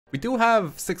We do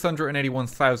have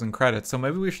 681,000 credits, so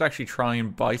maybe we should actually try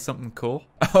and buy something cool.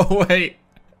 Oh wait,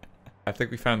 I think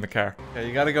we found the car. Yeah,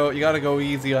 you gotta go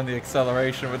easy on the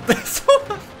acceleration with this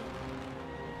one.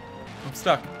 I'm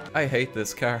stuck. I hate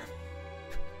this car.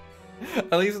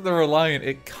 At least with the Reliant,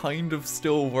 it kind of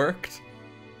still worked.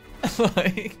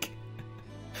 Like,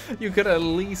 you could at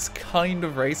least kind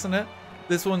of race in it.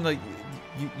 This one, like,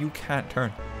 you can't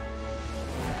turn.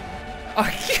 I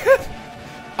can't.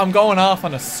 I'm going off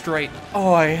on a straight.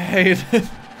 Oh, I hate it.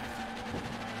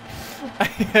 I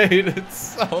hate it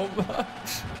so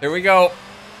much. Here we go.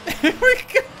 Here we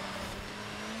go.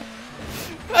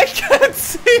 I can't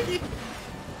see.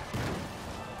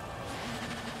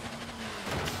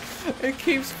 It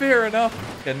keeps veering up.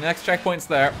 Okay, the next checkpoint's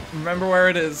there. Remember where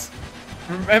it is.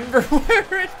 Remember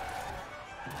where it...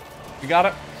 We got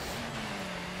it.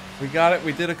 We got it.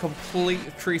 We did a complete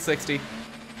 360.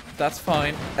 That's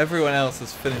fine. Everyone else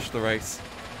has finished the race.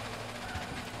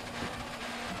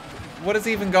 What has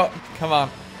even got... Come on.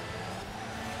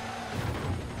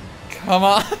 Come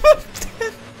on.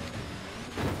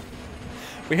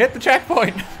 We hit the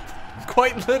checkpoint.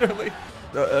 Quite literally.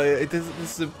 This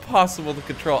is impossible to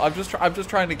control. I'm just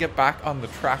trying to get back on the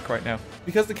track right now.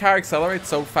 Because the car accelerates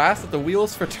so fast that the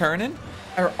wheels for turning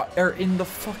are in the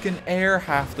fucking air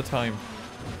half the time.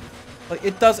 Like,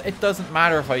 it doesn't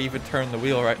matter if I even turn the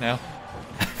wheel right now.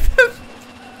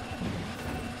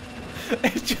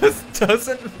 It just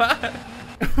doesn't matter.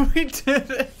 We did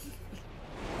it.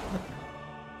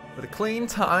 With a clean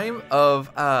time of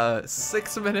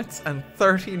 6 minutes and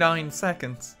 39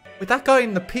 seconds. With that guy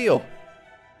in the peel.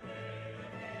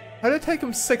 How did it take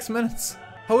him 6 minutes?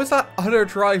 How is that other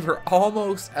driver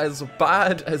almost as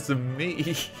bad as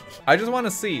me? I just want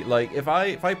to see, like, if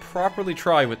I properly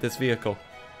try with this vehicle,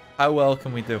 how well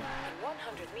can we do?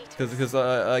 Because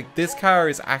like, this car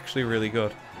is actually really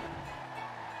good.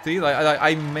 See, like,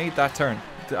 I made that turn.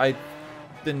 I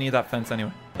didn't need that fence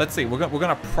anyway. Let's see. We're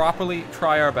gonna properly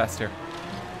try our best here.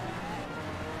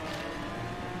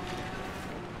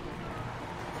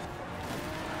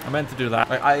 I meant to do that.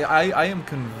 I am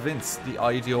convinced the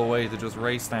ideal way to just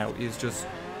race now is just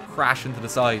crash into the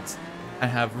sides and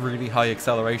have really high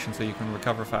acceleration so you can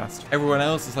recover fast. Everyone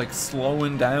else is like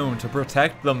slowing down to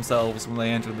protect themselves when they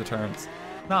enter the turns.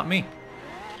 Not me.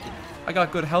 I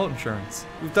got good health insurance.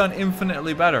 We've done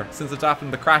infinitely better since adapting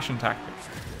the crashing tactic.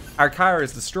 Our car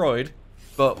is destroyed,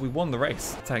 but we won the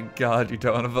race. Thank God you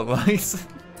don't have a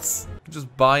license.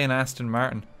 Just buy an Aston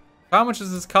Martin. How much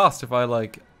does this cost if I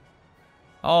like...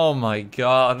 Oh my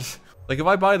God. Like, if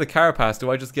I buy the car pass, do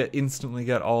I just instantly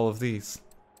get all of these?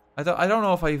 I don't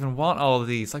know if I even want all of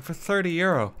these. Like, for 30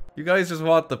 euro. You guys just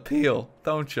want the peel,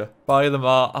 don't you? Buy them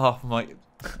all. Oh my...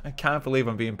 I can't believe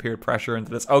I'm being peer pressure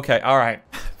into this. Okay, alright.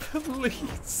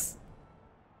 Please.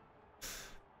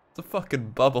 It's a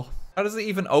fucking bubble. How does it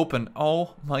even open?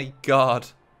 Oh my God.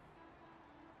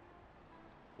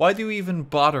 Why do you even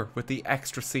bother with the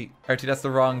extra seat? RT, that's the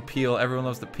wrong peel. Everyone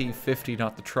loves the P50,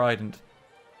 not the Trident.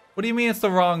 What do you mean it's the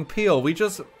wrong peel? We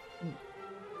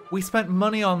spent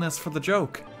money on this for the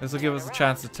joke. This will give us a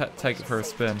chance to take it for a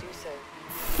spin.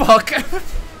 Fuck!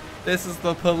 This is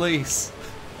the police.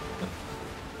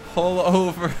 Pull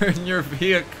over in your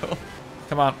vehicle.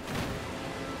 Come on.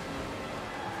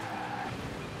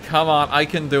 Come on, I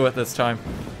can do it this time.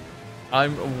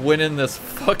 I'm winning this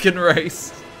fucking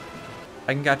race.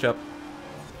 I can catch up.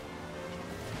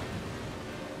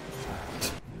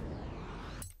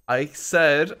 I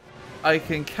said I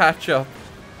can catch up.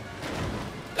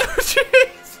 Oh,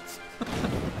 jeez.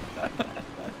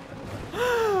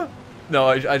 No,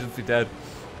 I'd just be dead.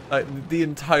 The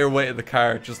entire weight of the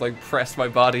car just like pressed my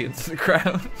body into the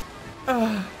ground.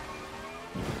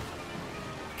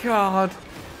 God.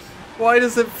 Why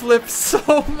does it flip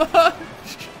so much?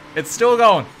 It's still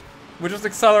going. We're just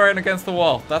accelerating against the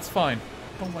wall. That's fine.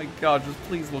 Oh my God, just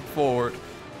please look forward.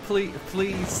 Please,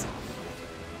 please.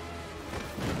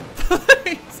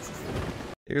 Please.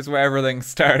 Here's where everything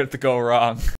started to go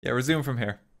wrong. Yeah, resume from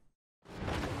here.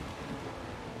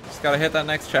 Just gotta hit that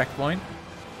next checkpoint.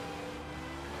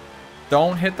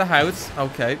 Don't hit the house.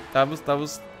 Okay, that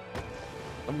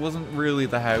wasn't really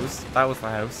the house. That was the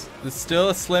house. There's still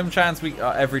a slim chance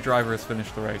every driver has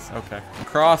finished the race. Okay.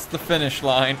 Cross the finish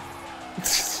line.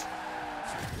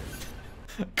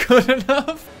 Good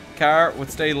enough. Car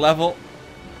would stay level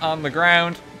on the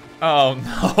ground. Oh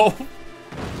no.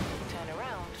 Turn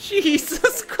around.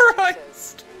 Jesus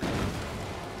Christ.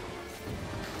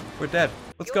 We're dead.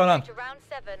 What's going on? To round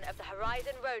 7 of the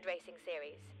Horizon Road Racing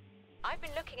series. I've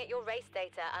been looking at your race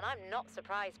data and I'm not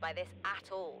surprised by this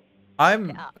at all.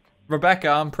 Rebecca,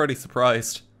 I'm pretty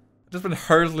surprised. Just been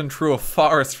hurtling through a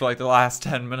forest for like the last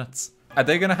 10 minutes. Are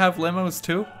they gonna have limos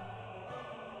too?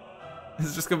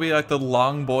 Is it just gonna be like the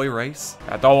long boy race?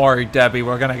 Yeah, don't worry, Debbie,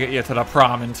 we're gonna get you to the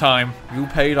prom in time. You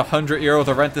paid €100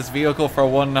 to rent this vehicle for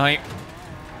one night.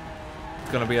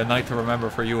 It's gonna be a night to remember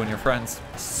for you and your friends.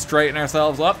 Straighten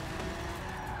ourselves up.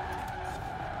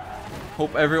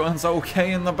 Hope everyone's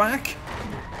okay in the back.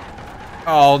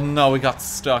 Oh no, we got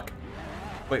stuck.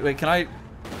 Wait, can I...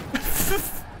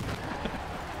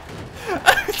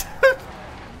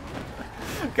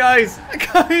 Guys,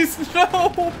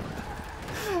 no!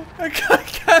 I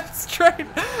can't straighten.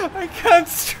 I can't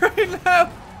straighten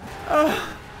out.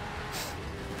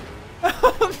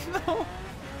 Oh no.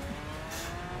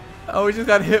 Oh, we just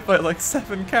got hit by like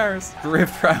 7 cars.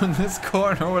 Drift round this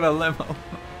corner with a limo.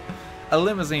 A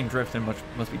limousine drifting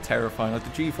must be terrifying. Like the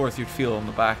G-force you'd feel on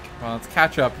the back. Well, let's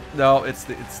catch up. No, it's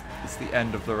the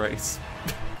end of the race.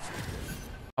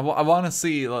 I want to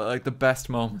see like the best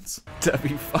moments. Debbie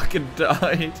fucking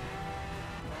died.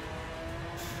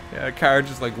 Yeah, a car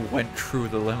just like went through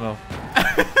the limo.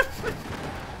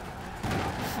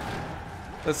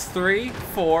 That's 3,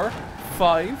 4,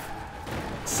 5,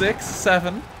 6,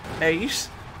 7, 8,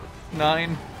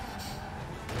 9,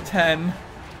 10.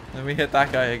 Then we hit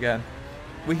that guy again.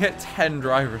 We hit 10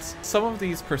 drivers. Some of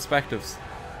these perspectives.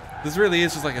 This really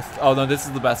is just like a... Oh no, this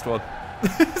is the best one.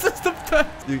 This is the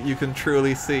best. You can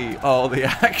truly see all the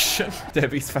action.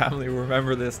 Debbie's family will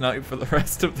remember this night for the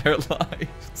rest of their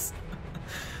lives.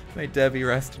 May Debbie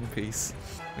rest in peace.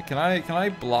 Wait, can I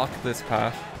block this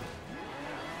path?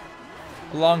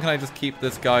 How long can I just keep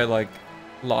this guy like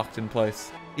locked in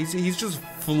place? He's just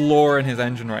flooring his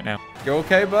engine right now. You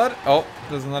okay, bud? Oh,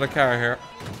 there's another car here.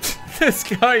 This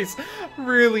guy's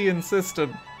really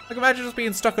insistent. Like imagine just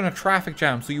being stuck in a traffic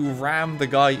jam, so you ram the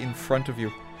guy in front of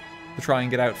you to try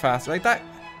and get out faster. Like that.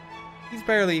 He's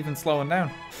barely even slowing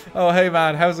down. Oh, hey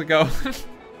man, how's it going?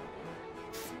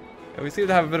 Yeah, we seem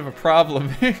to have a bit of a problem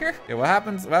here. Yeah, what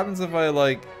happens if I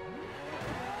like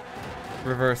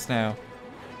reverse now?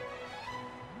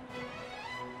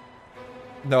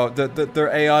 No, their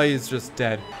AI is just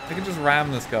dead. I can just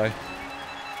ram this guy.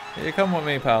 Here, you come with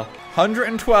me, pal.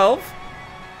 112.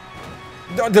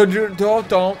 Don't.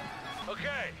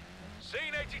 Okay, scene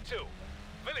 82.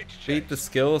 Village check. Beat the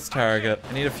skills target.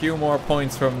 I need a few more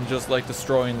points from just like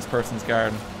destroying this person's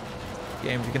garden.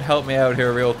 Game, if you can help me out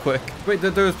here real quick. Wait,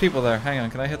 there's people there. Hang on,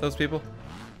 can I hit those people?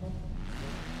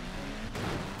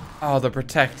 Oh, they're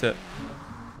protected.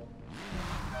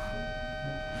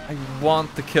 I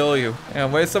want to kill you. Hang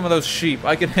on, where's some of those sheep?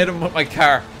 I can hit them with my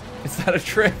car. Is that a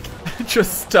trick?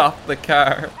 Just stop the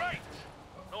car. Right.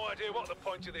 No idea what the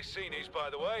point of this scene is, by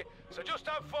the way. So just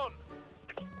have fun.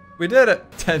 We did it.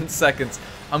 10 seconds.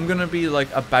 I'm gonna be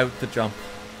like about to jump.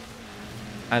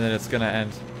 And then it's gonna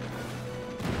end.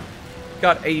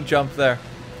 Got a jump there.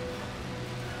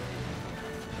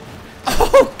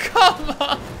 Oh, come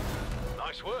on!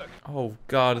 Nice work. Oh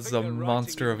god, this is a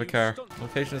monster of a car.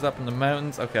 Location is up in the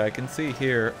mountains. Okay, I can see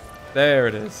here. There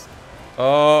it is.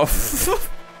 Oh.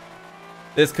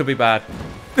 This could be bad.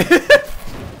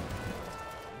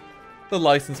 The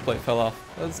license plate fell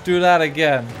off. Let's do that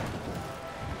again.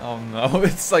 Oh no,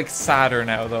 it's like sadder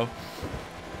now though.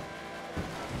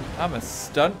 I'm a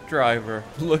stunt driver.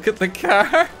 Look at the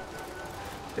car.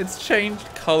 It's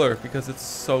changed color because it's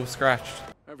so scratched.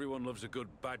 Everyone loves a good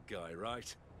bad guy,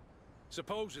 right?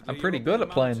 Supposedly, I'm pretty good at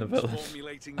playing the villain.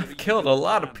 I've killed a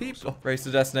lot of people. Race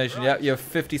to destination. Yeah, you have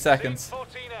 50 seconds.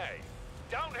 14A.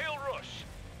 Downhill rush.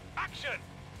 Action.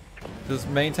 Just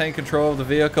maintain control of the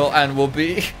vehicle and we'll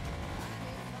be...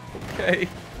 Okay.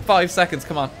 5 seconds,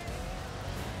 come on.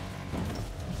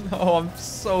 No, I'm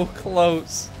so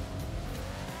close.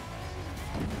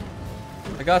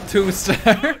 I got 2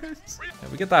 stars.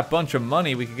 If we get that bunch of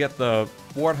money, we could get the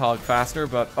Warthog faster,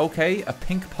 but okay, a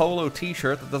pink polo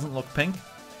t-shirt that doesn't look pink.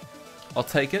 I'll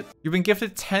take it. You've been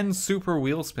gifted 10 super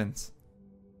wheel spins.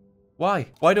 Why?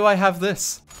 Why do I have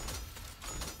this?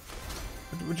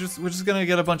 We're just gonna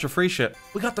get a bunch of free shit.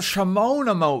 We got the Shimon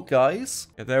emote, guys.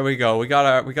 Yeah, there we go. We got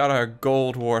our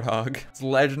gold Warthog. It's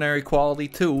legendary quality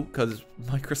too, because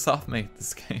Microsoft made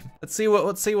this game. Let's see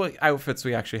what outfits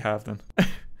we actually have then.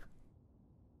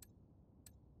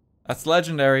 That's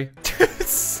legendary.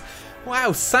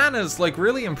 Wow, Santa's like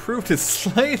really improved his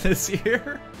sleigh this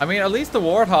year. I mean, at least the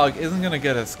Warthog isn't gonna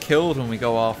get us killed when we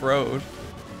go off-road.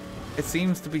 It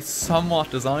seems to be somewhat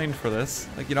designed for this.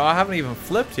 Like, you know, I haven't even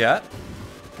flipped yet.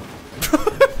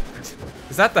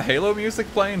 Is that the Halo music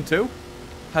playing too?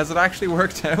 Has it actually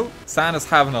worked out? Santa's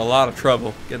having a lot of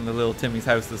trouble getting to little Timmy's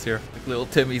house this year. Like little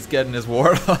Timmy's getting his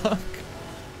Warthog.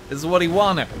 This is what he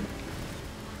wanted.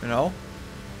 You know?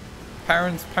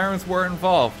 Parents were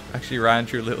involved. Actually ran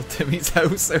through little Timmy's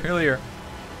house earlier.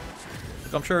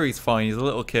 I'm sure he's fine. He's a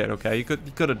little kid, okay? You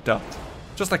could have ducked.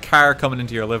 Just a car coming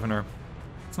into your living room.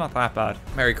 It's not that bad.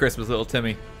 Merry Christmas, little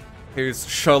Timmy. Here's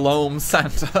Shalom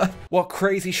Santa. What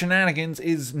crazy shenanigans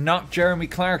is not Jeremy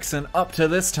Clarkson up to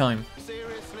this time?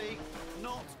 Seriously,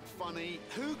 not funny.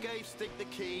 Who gave Stick the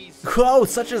keys? Whoa,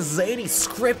 such a zany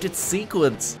scripted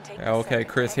sequence. Okay,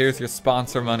 Chris, here's your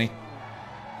sponsor money.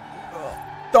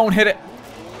 Don't hit it.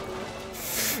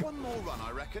 One more run,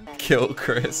 I reckon. Kill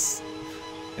Chris.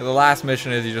 Yeah, the last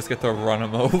mission is you just get to run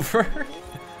him over.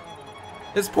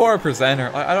 This poor presenter.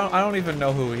 I don't even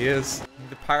know who he is. I need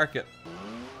to park it.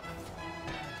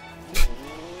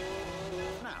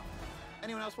 Now,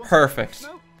 anyone else want Perfect.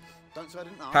 No? Don't say I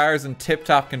didn't ask. Car's in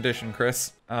tip-top condition,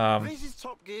 Chris. This is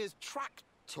Top Gear's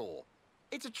Tractor.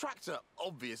 It's a tractor,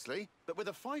 obviously, but with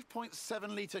a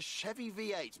 5.7-litre Chevy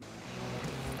V8.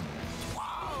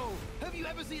 Wow! Have you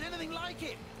ever seen anything like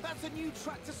it? That's a new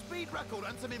tractor speed record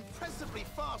and some impressively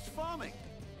fast farming.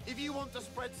 If you want to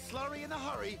spread slurry in a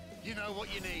hurry, you know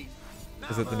what you need. Now,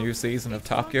 Is it the new season of it's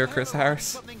Top time Gear, to Chris head on Harris?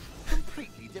 something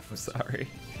completely I'm different. sorry.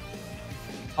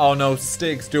 Oh no,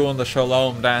 Stig's doing the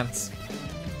Shalom dance.